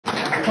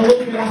Hello,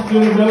 good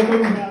afternoon,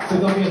 welcome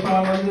to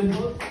WFR London.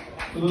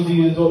 For those of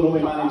you who don't know me,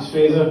 my name's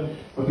Fraser.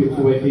 My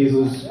beautiful wife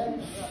Hazel's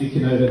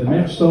freaking out at the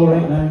merch store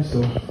right now,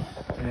 so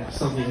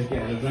something to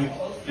get a drink.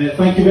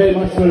 Thank you very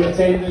much for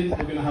attending.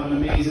 We're going to have an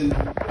amazing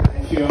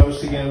few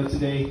hours together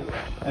today.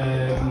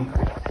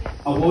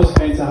 I was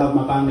meant to have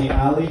my bandmate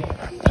Ali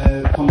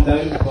come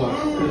down,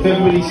 but if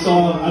everybody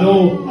saw, I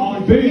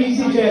know, Boo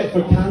EasyJet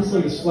for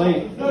cancelling his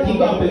flight. He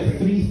got up at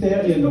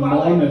 3:30 in the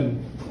morning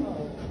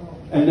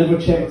and never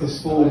checked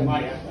his phone,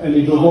 and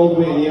he drove all the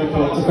way to the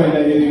airport to find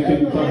out that he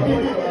couldn't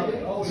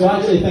come. So I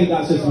actually think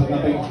that's just a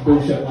big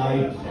bullshit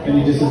lie, and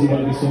he just doesn't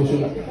want to be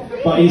social.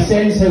 But he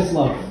sends his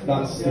love,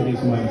 that's the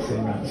reason why he's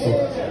saying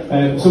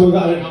that. So we've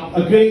got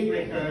a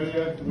great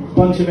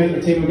bunch of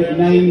entertainment. We've got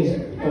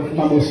 9 of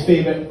my most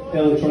favourite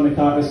electronic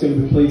artists going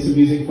to be playing some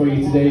music for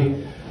you today.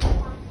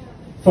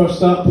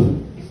 First up,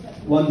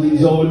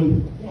 London's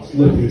own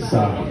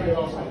Loopingstar.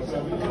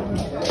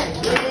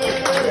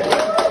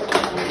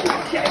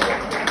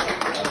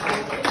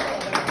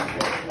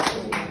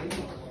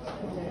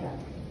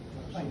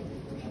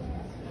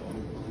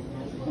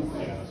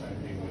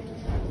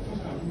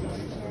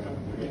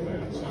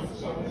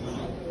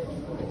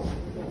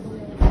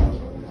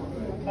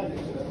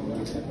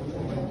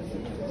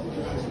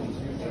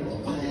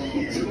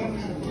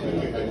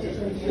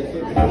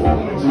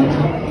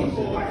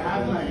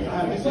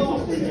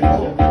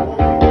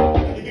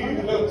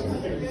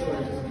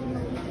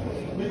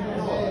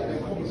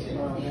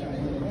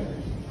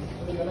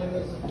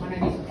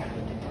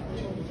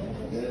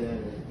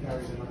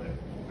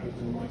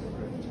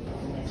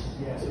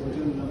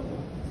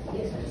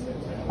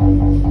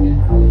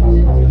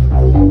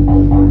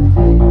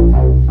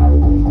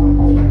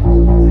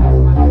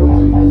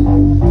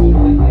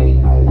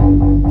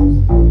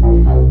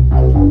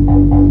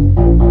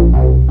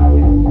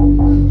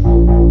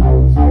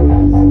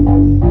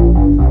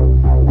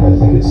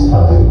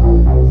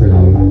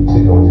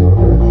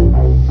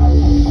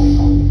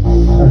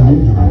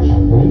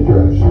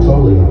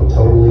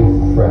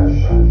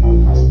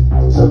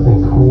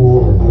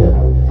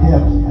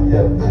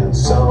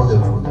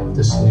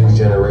 This new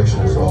generation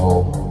is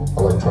all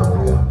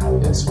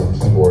electronica. It's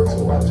with keyboards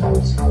and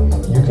laptops.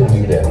 You can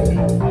do that.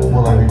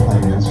 Will I be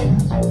playing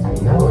instruments?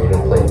 No, you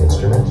don't play an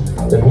instrument.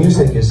 The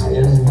music is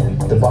in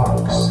the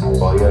box.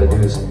 All you gotta do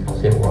is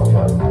hit one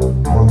button.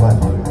 One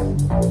button.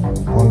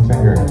 One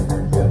finger.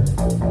 Yeah.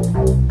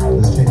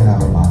 Let's take it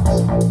out of the box.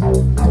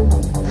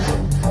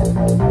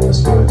 Let's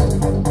do it.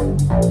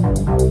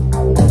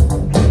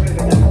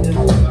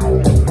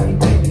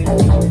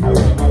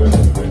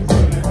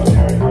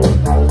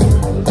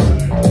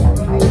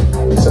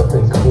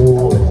 Something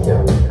cool and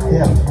hip.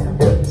 Hip.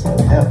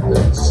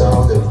 The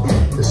sound of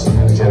this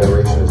new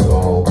generation is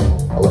all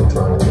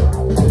electronica.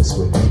 It's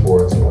with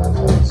keyboards and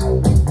laptops.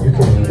 You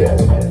can do that.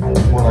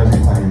 Will I be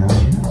playing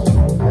instruments?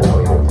 No,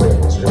 you don't play an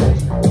instrument.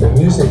 The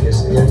music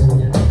is in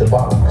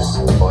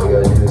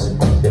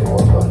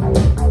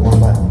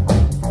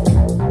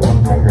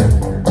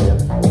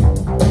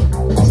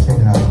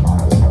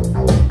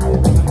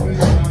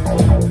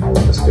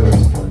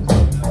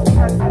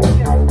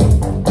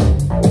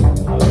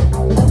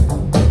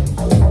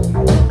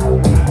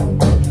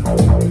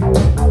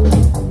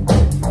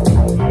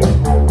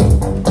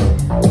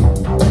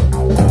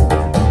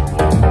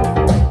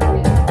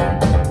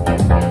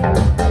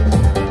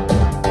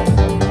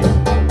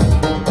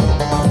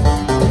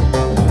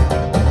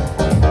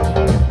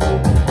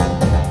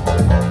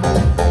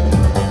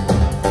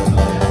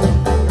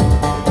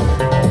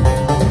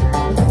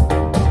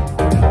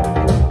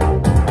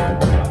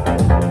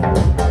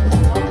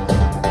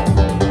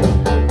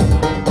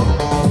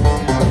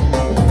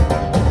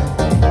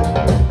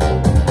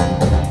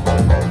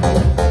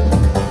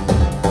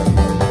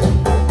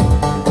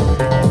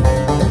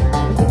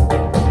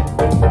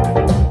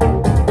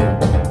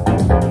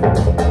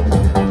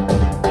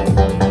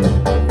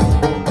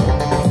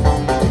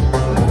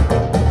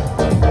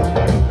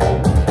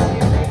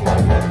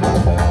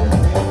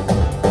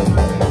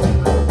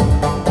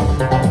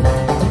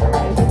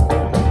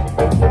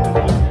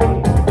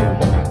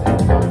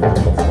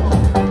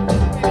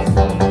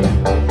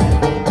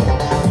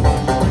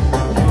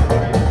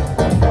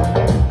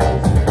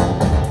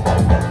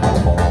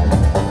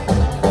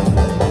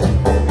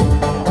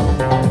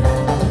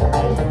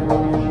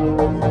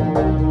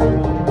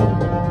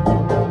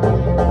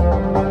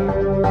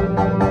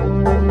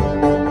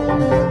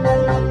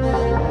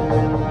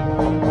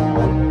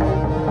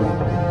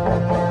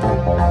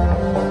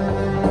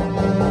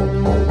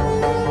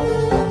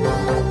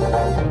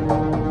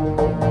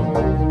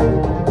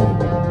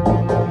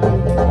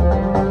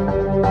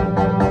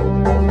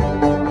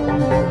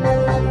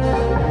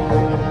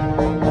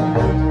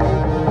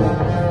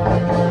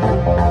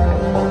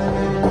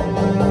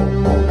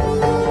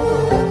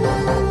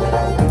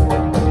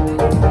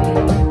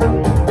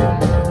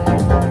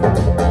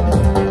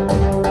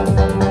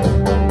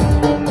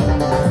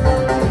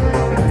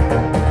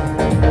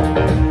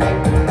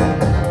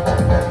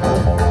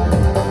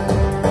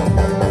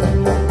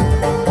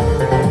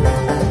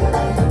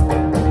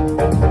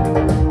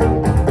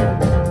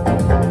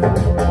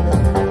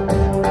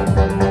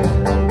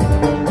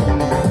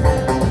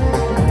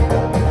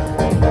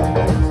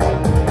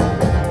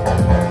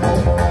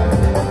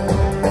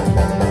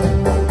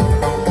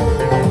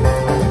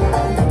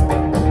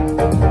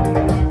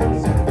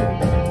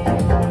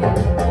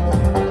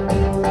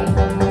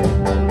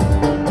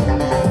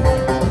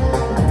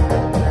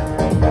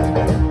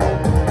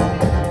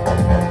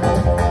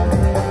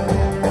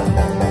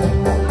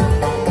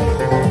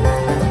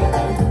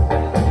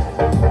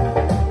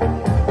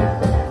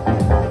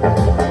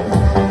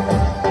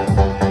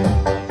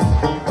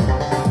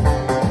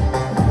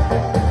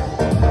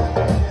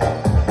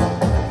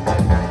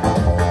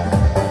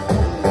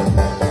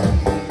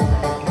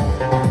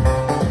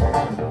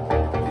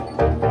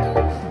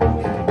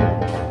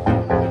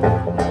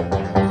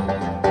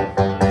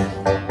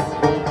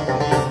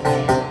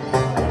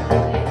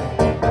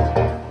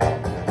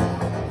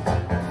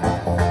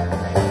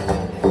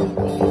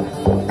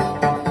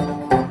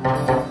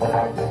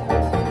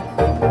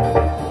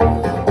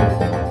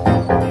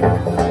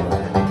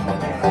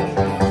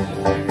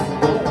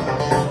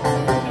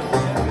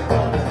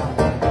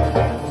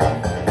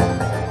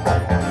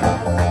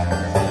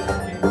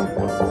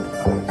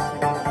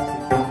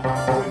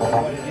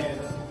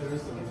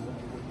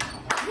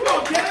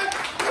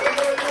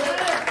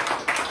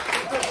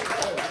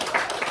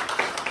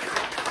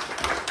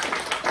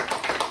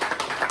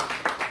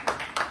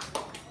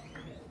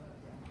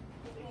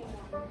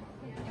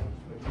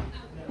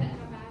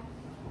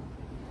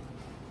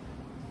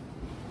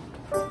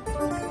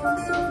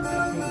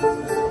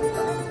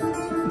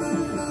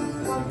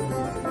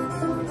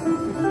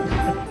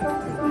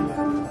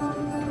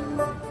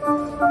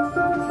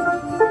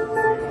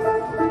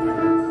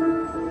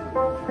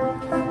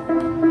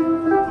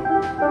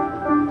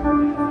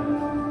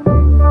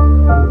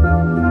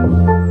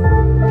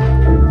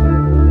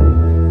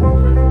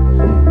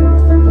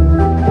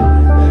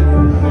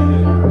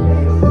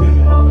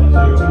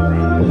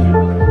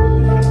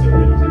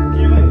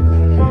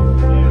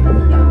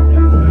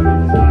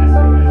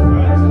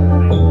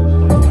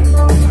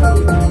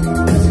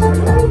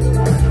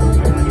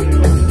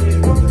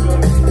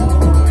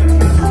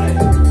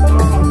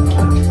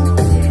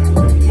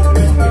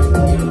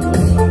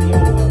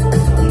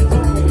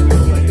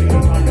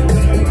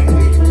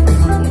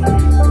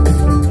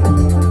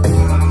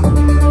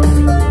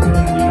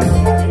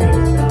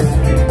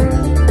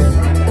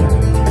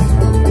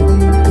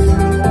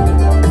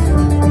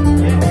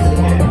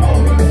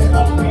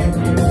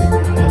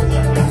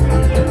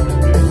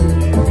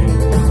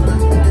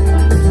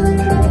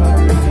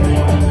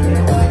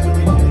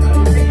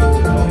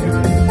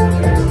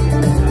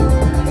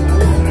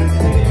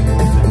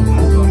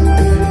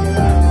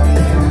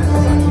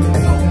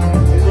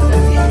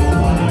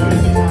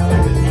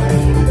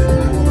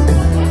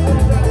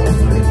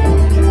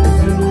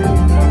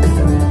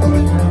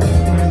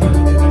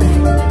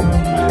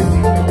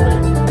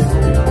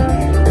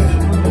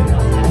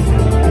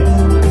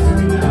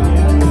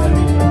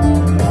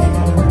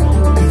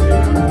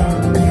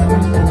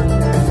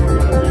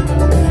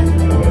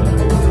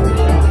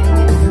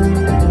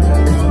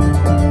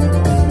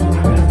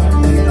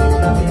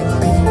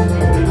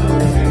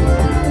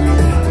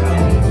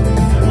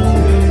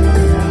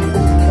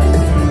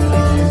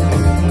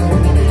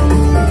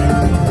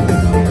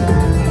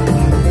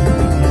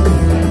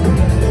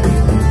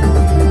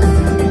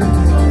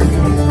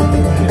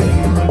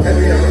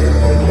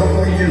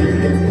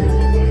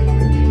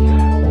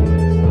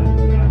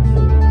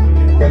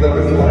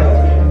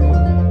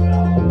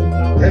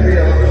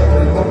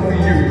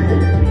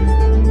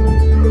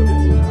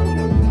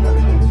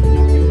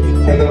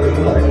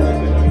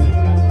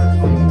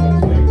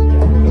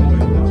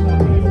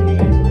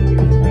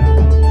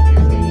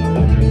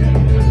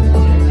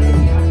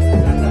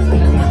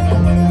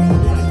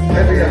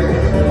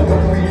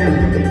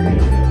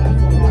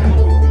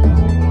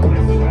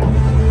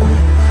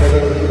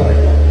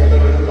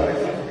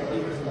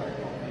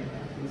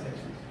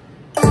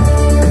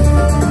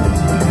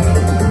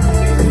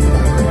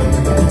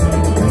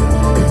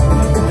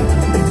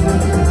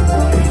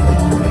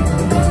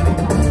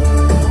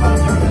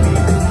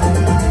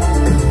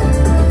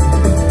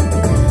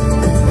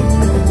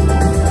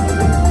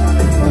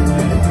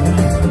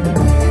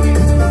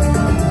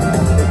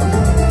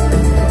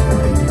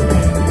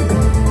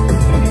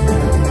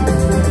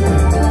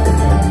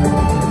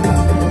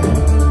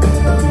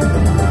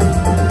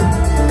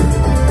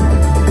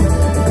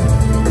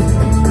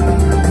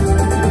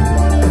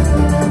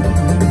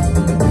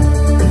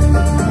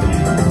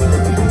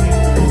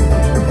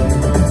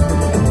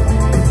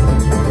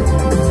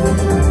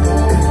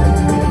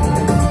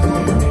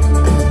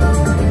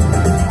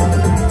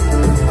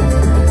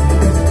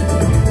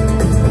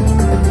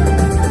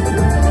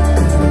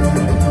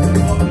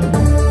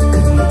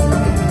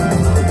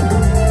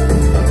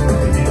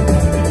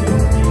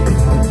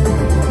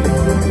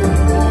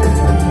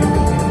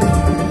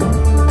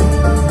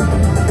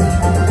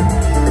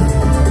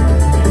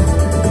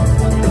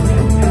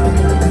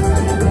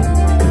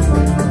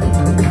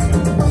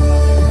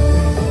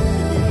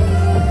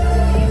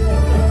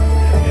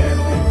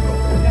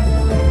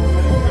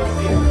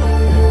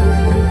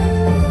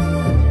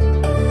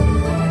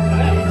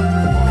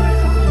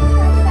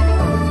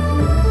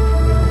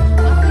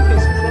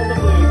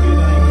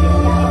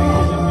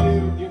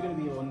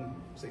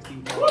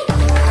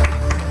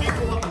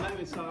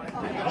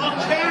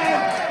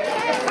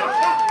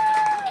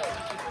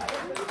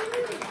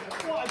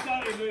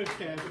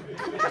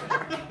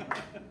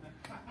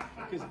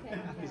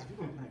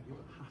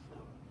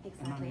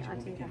Exactly, I'll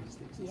do that.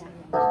 Yeah.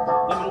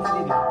 Let me know if you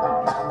need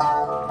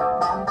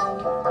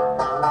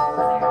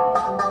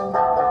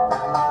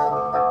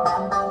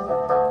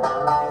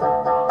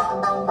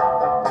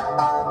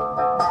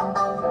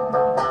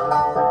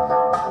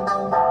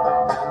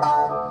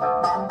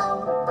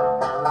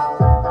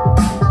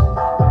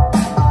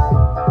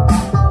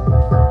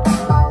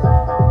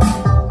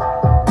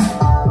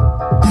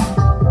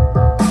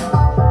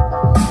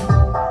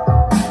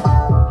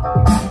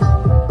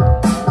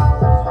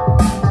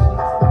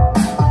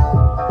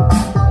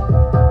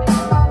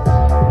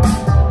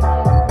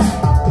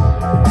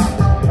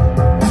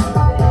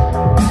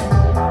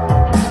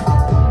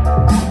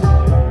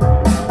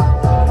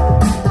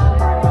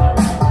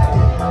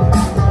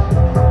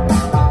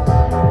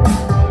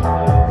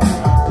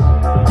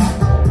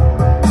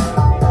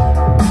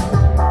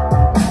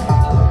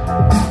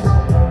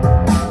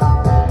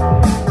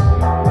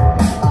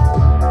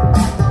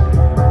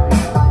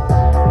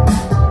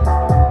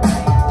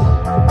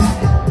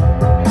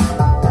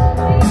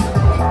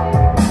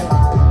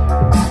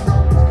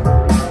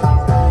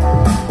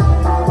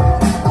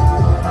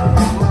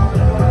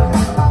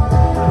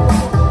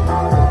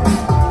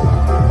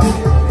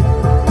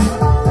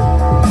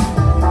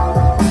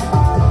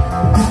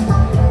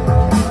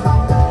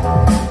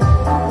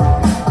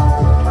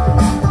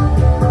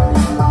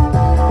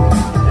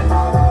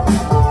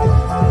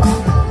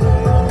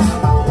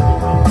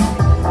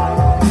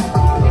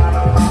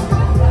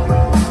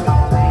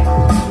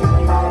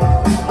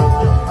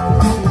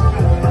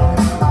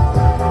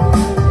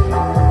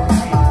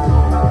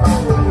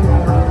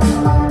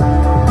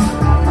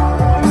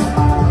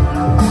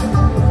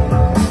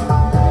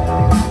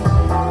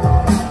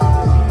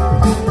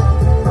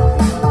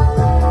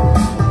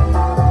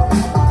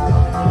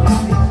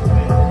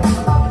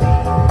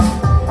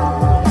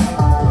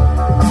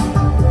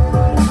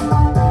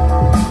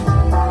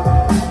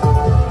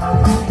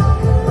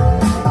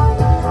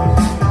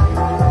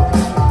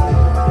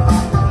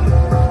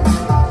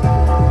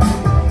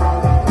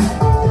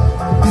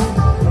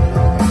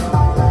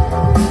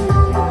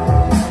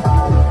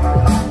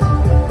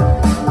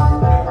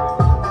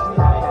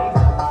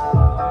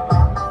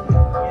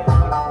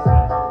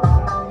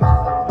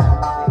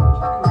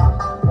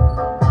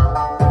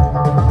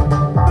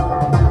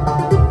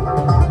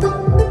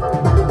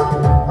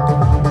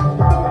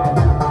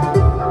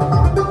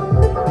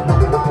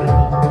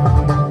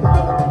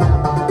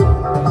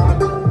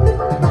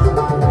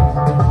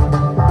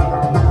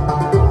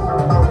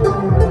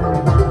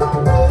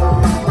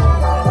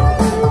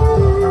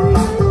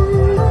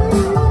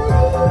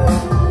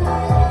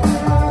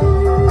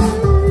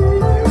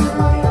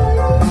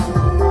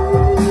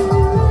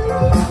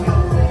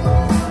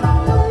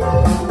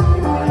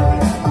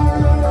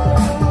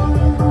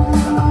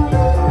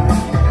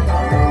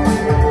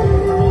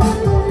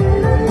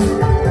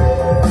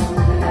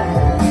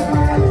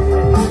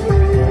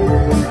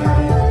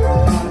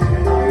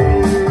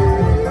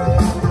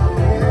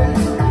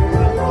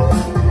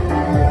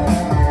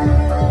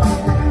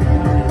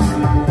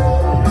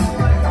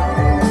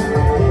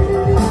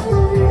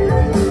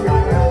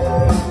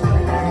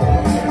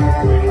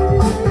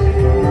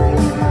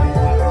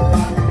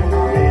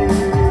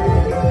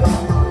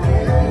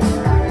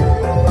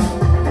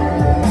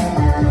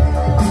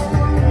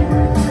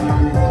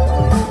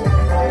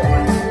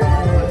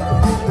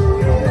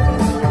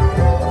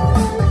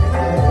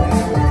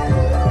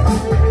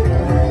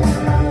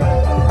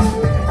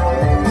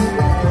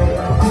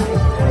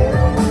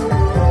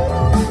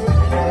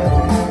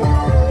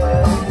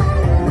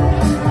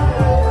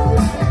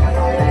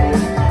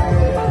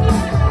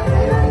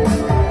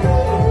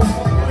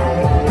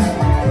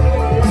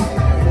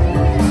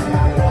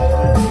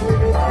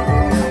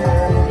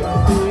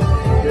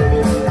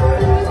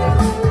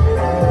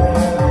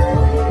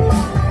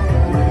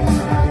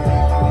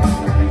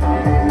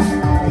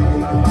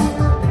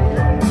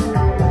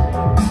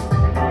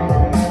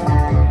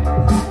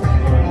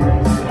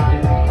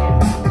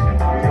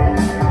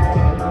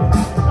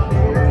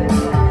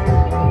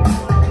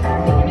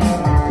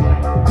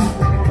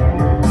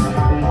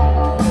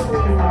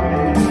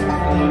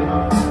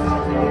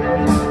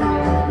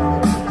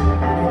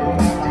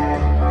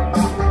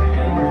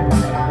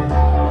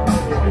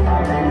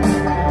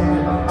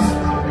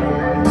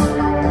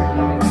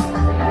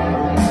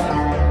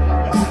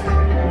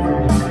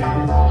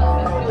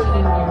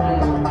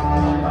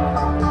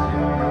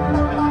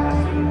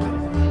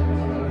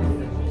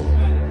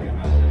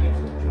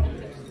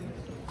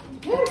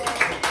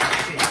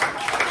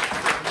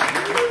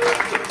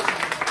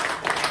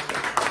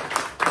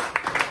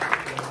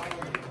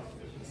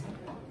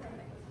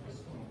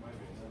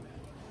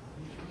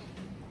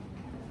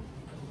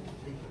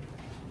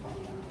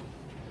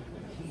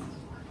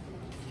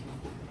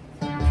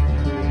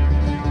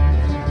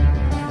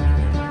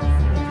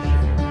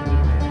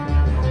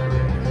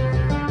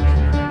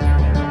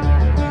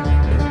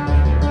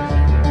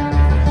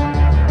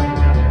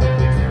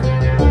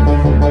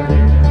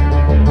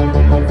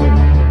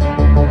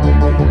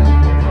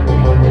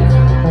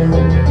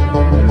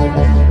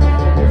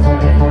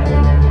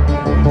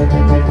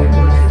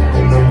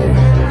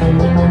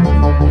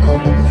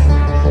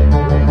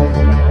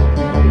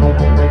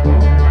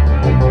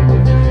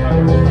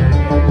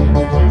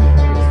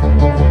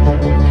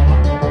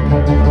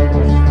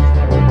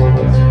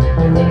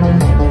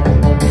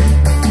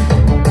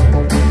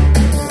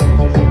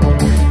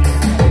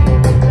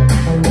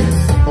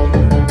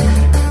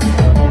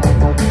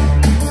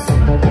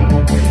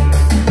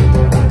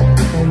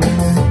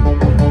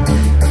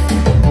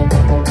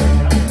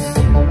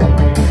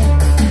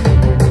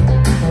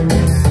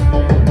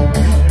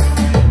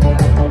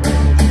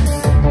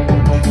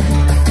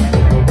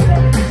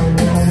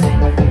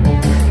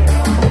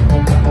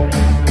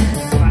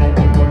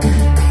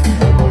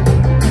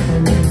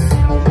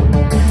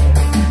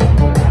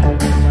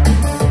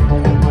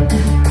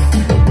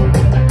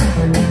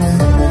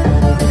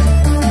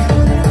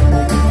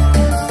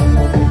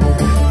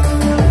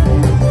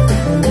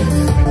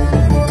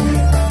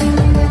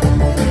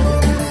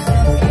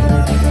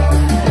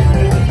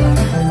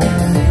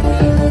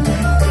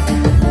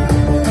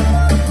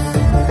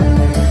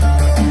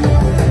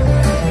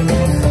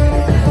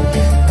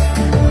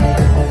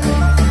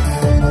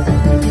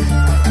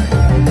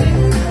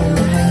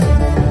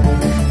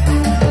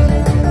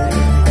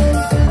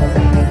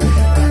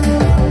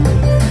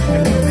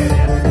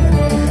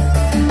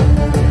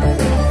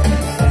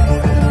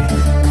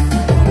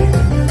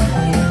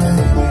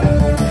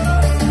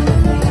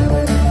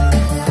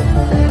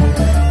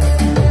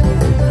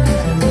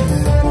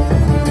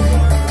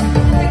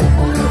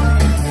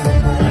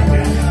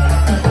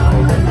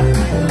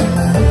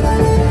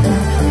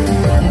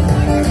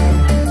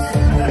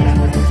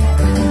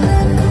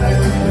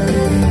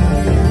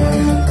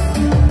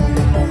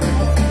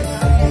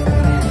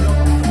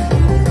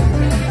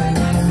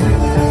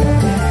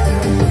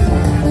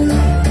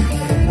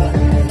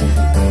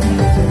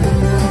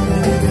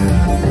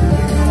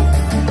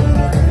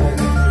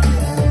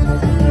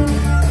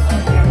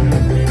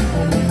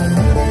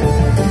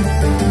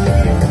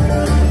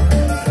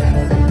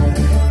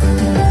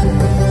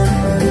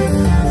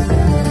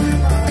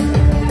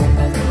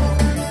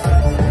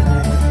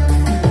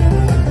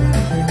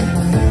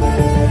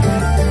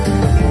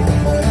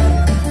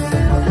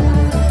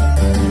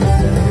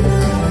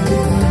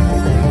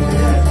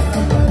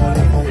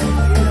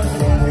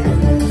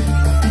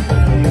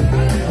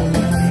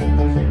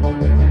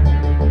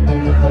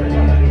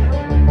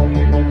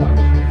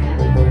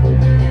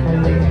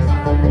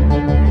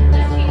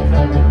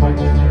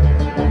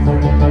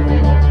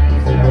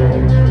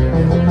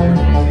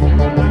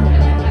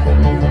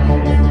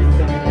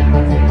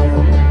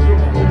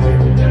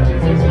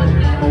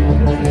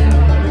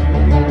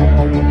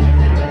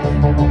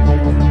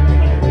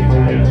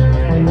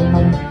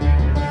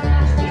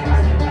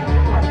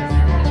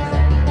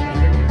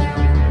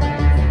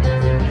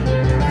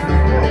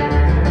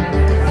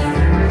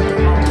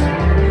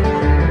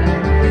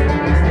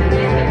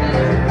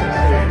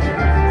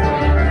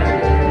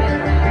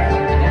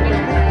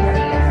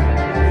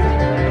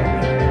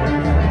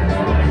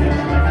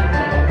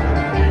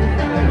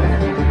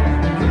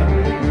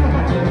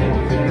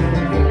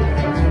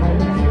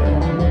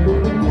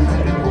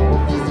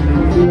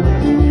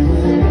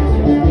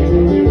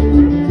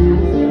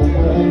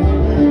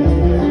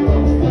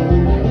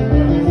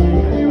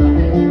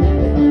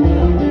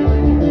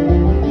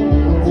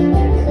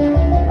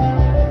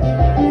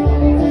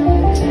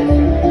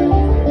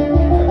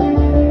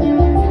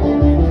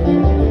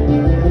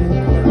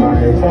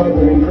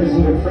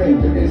isn't a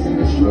friend that is in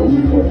this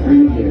room for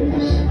 3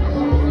 years.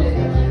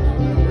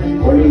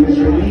 When he was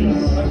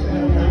released,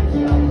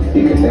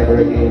 he could never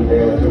again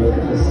bear to look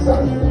at the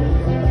sun,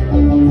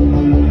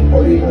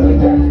 or even the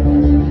death.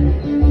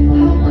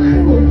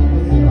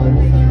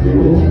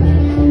 Cruel?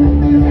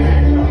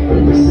 But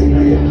the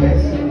simply a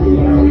test to prove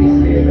how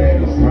easily a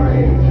man's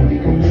mind can be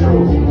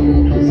controlled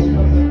and twisted.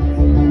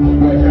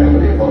 My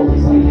family have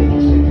always been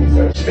interested in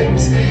such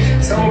things.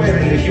 Somewhere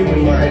in the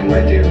human mind,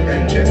 my dear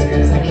Francesca,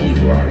 is the key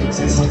to our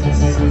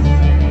existence.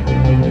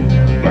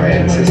 My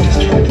ancestors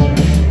tried to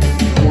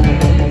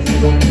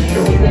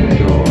show them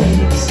your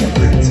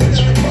separates us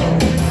from our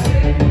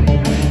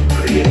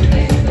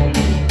Creator.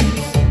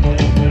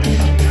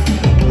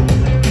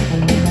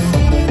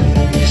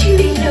 But you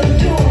need no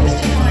doors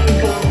to find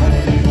God.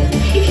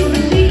 If you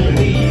believe.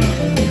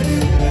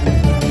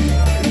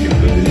 If you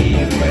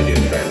believe, my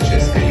dear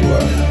Francesca, you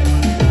are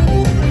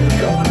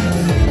God.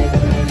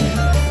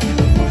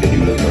 Can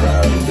you look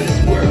around this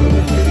world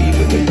and believe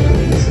in the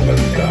goodness of a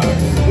God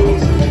who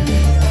rules it?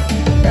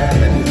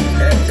 Famine,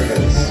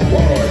 pestilence,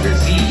 war,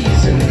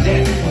 disease, and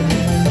death.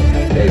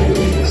 They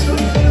will whisper.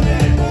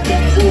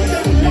 There's also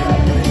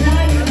love and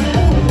life and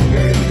hope.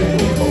 Very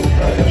little hope,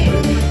 I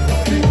assure you.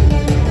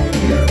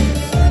 No.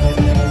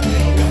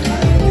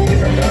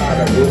 If a God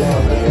of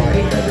love and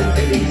life ever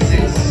did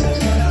exist,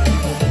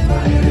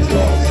 it is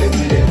long since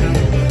dead.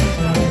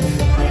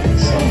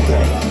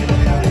 Someone,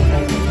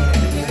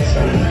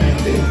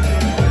 something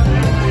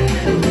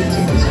rules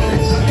in this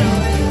place.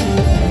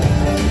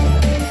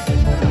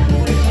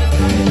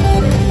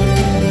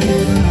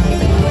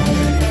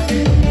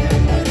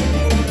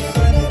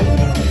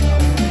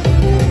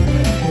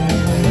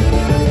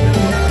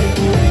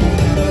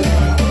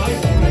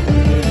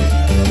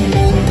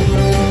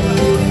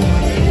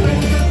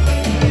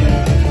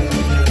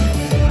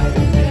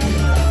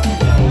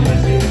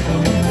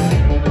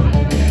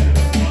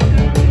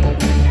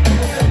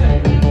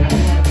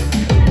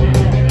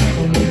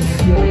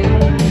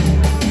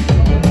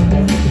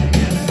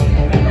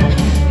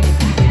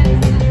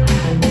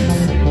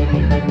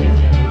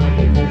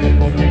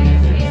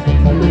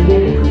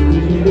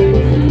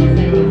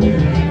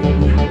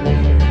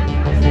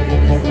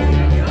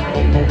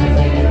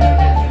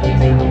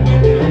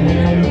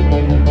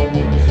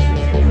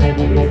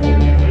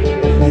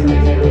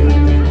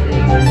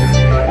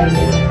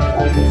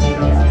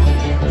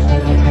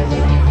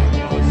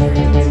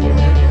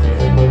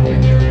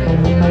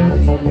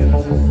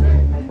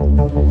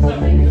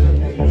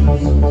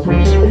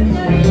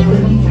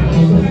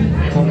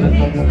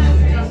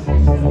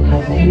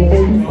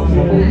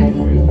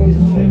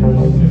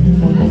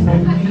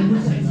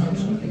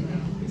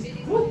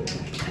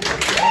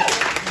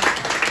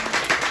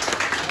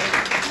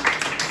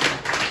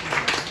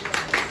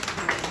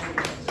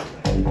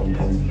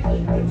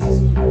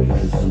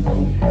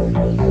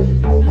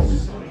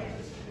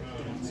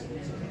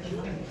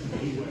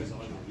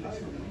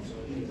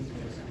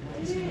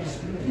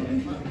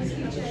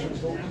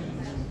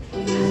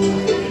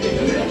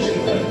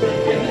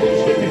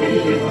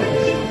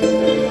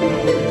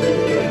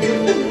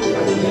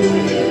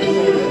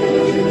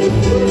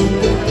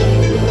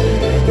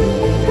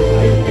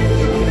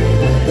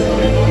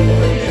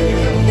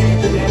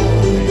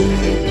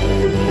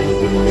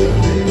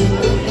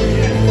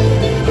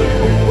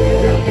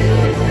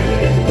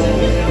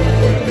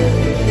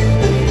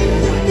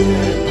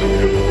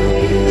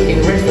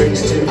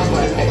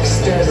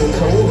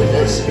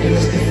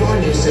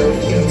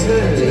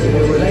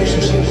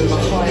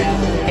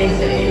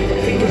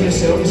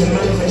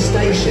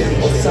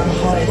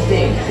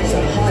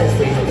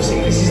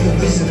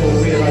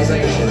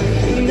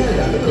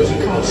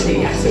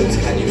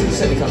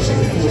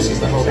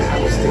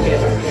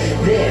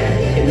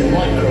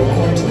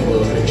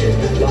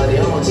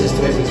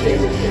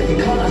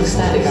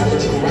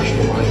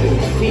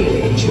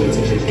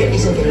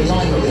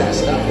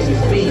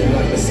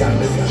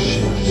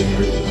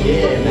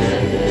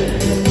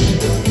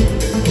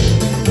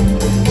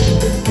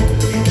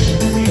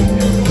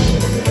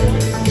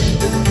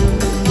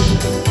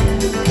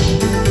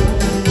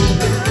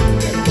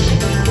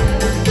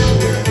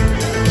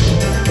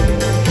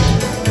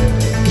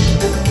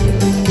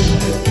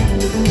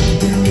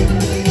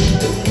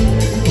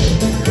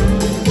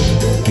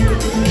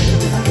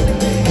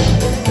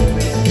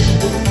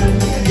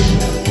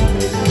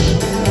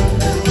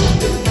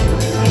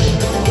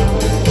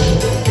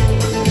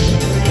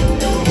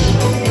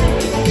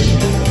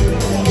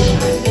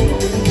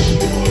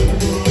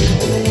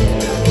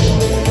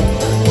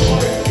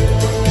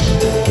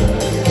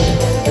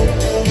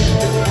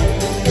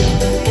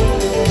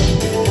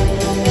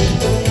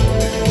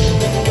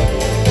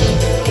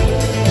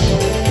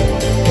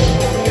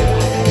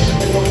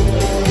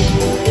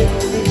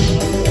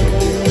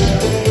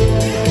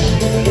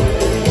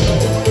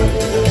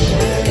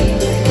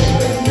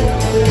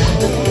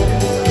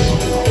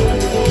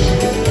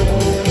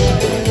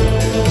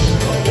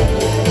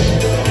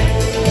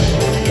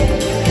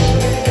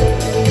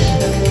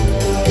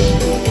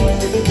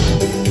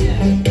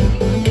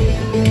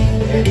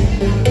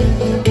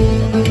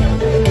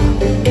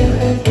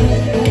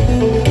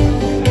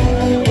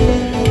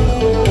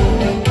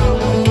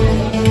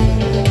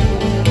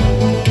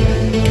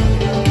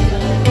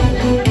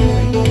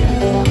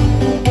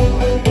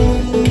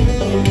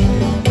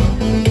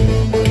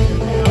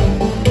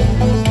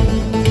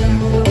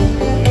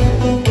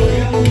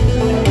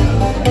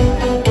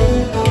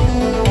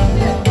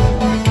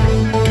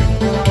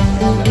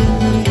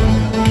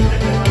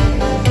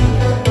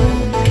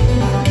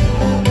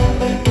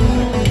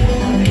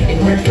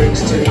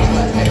 links to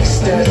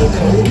external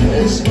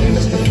coordinates, you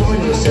must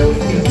define yourself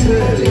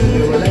internally in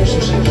your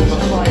relationship with a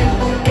higher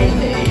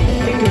entity.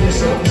 Think of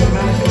yourself as a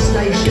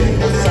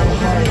manifestation of some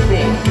higher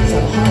thing,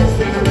 some higher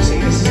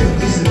frequency. This is a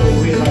visible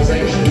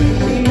realization.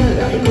 But you know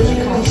that because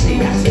you can't see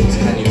atoms,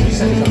 can you? You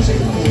certainly can't see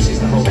the forces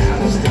that hold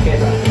atoms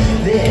together.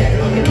 There,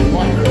 in the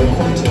micro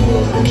quantum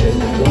world, Richard,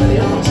 one of the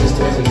answers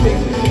to everything.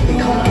 We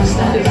can't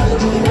understand it that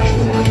much with the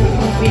rational mind, but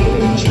you feel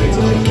it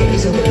intuitively. Get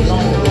yourself in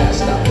line with that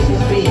stuff, and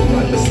you'll be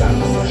like the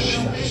sun.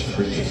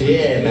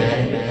 Yeah,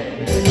 man.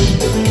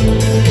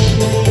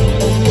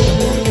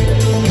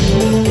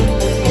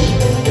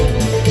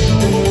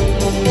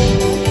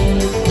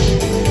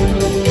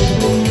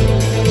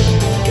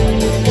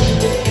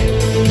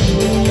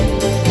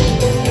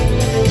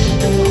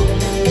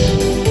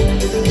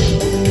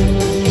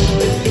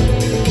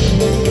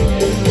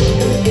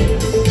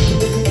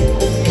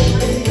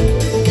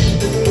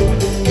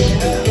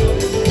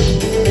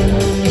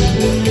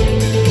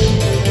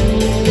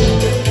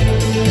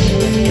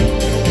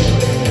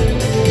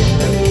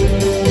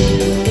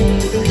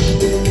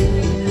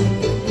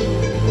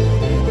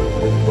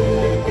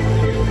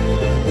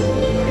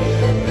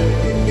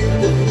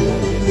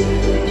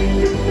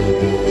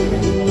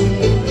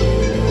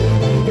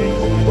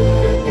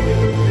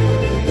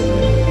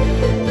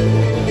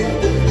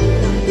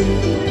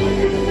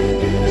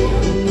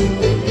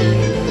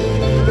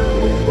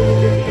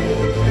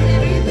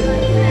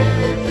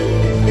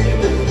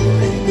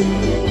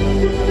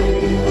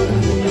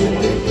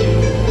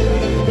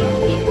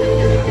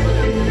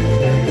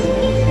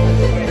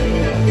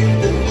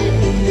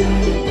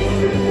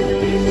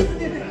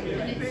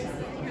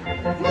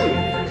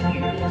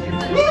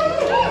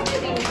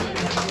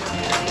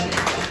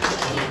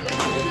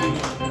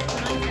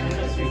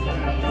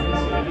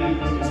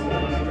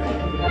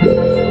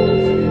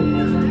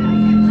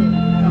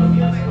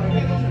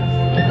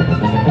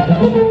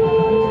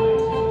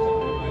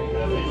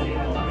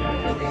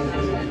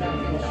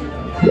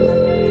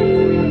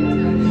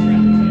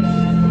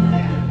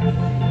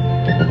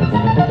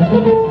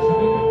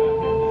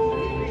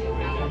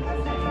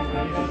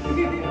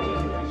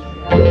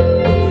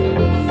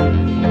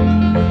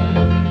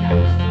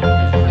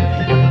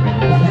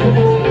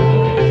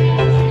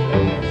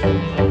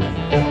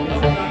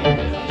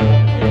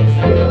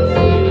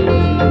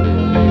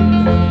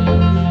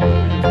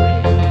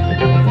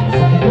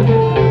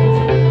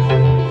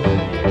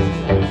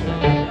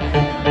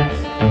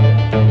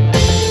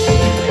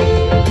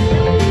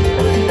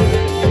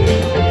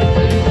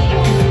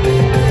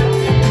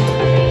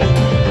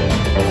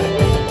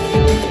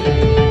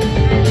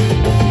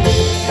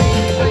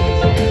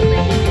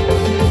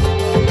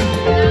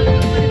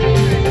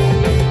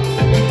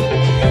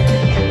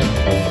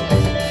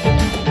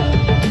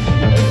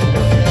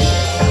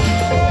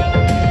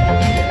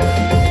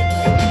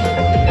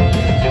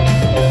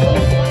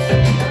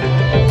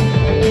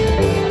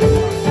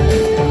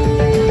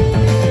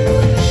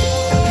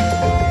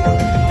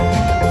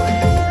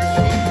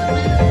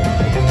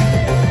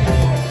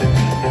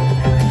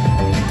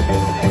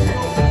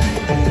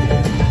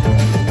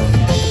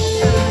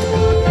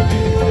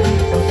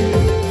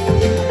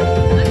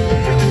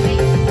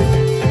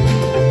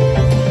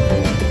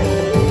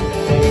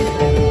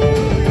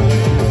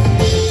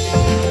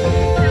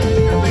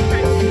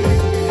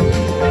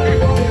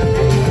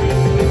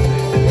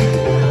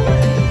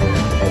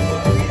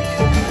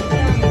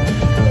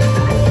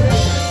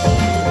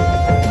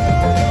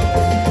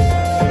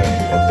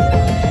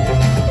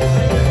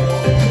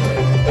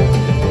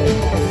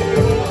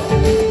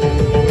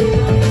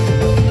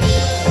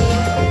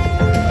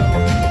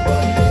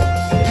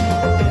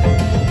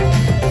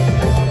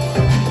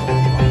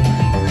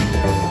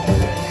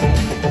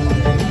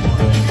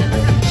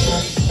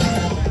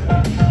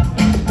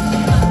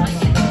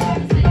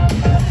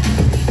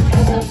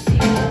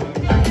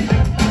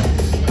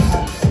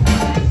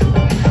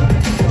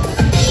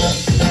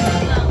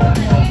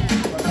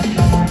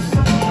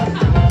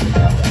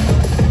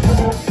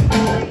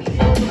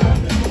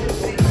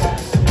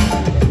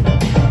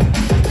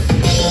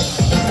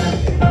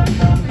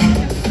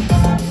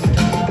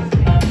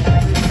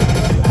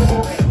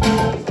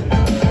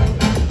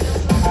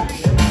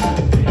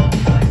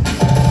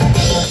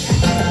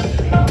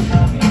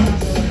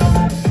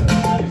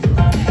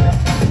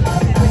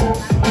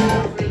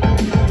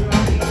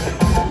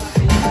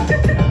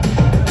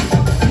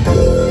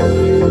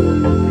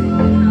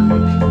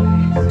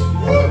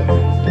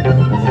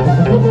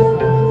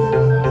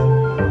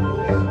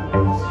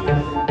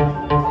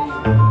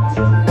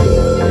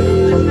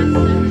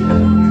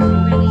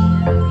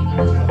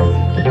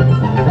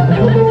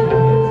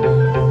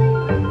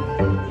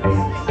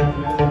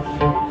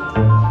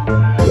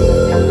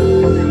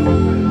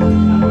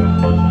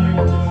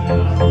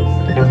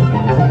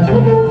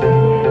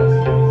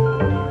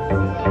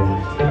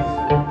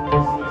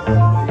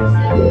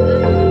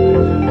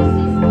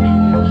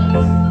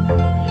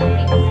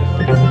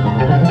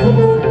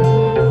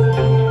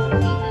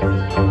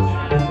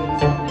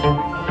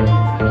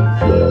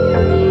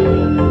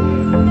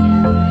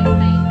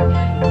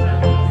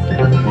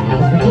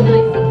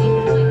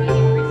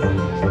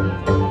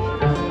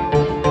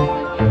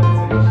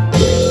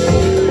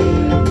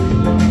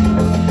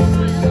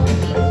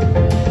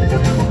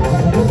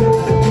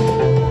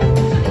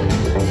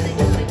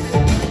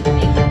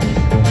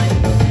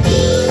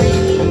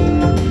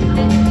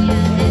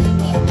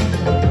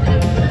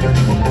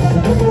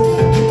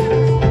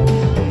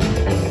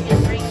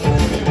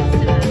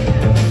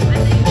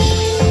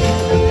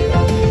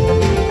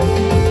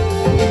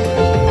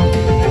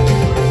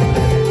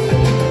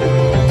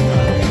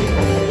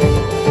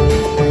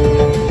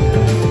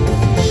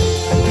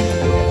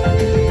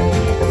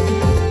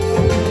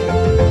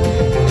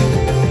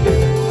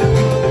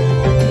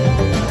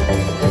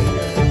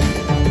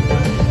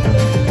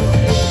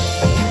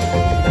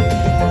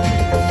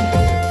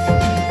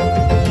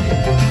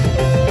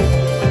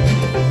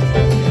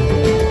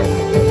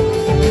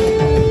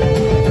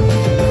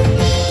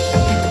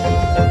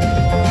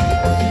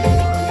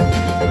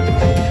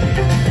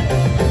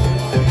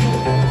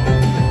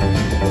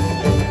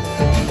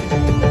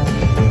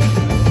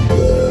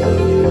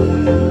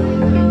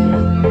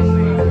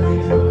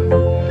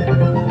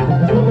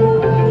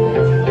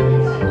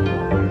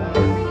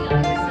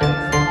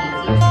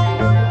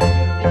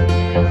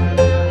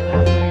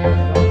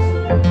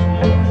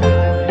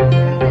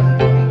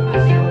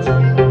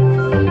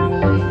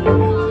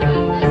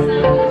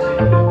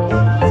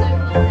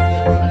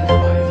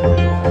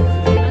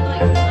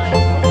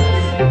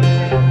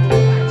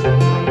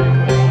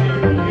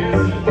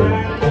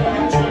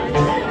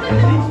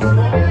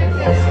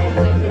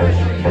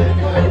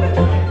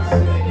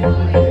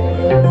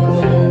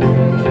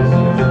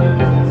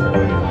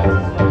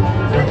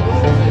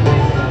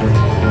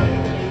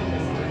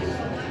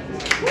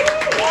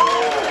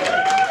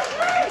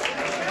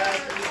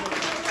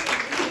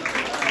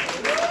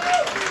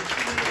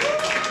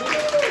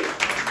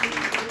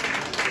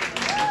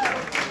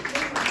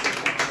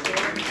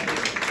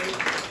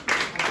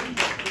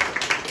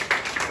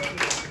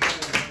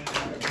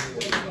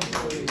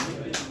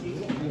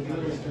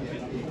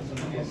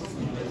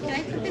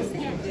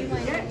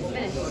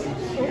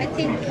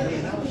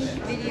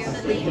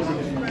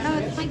 sleep.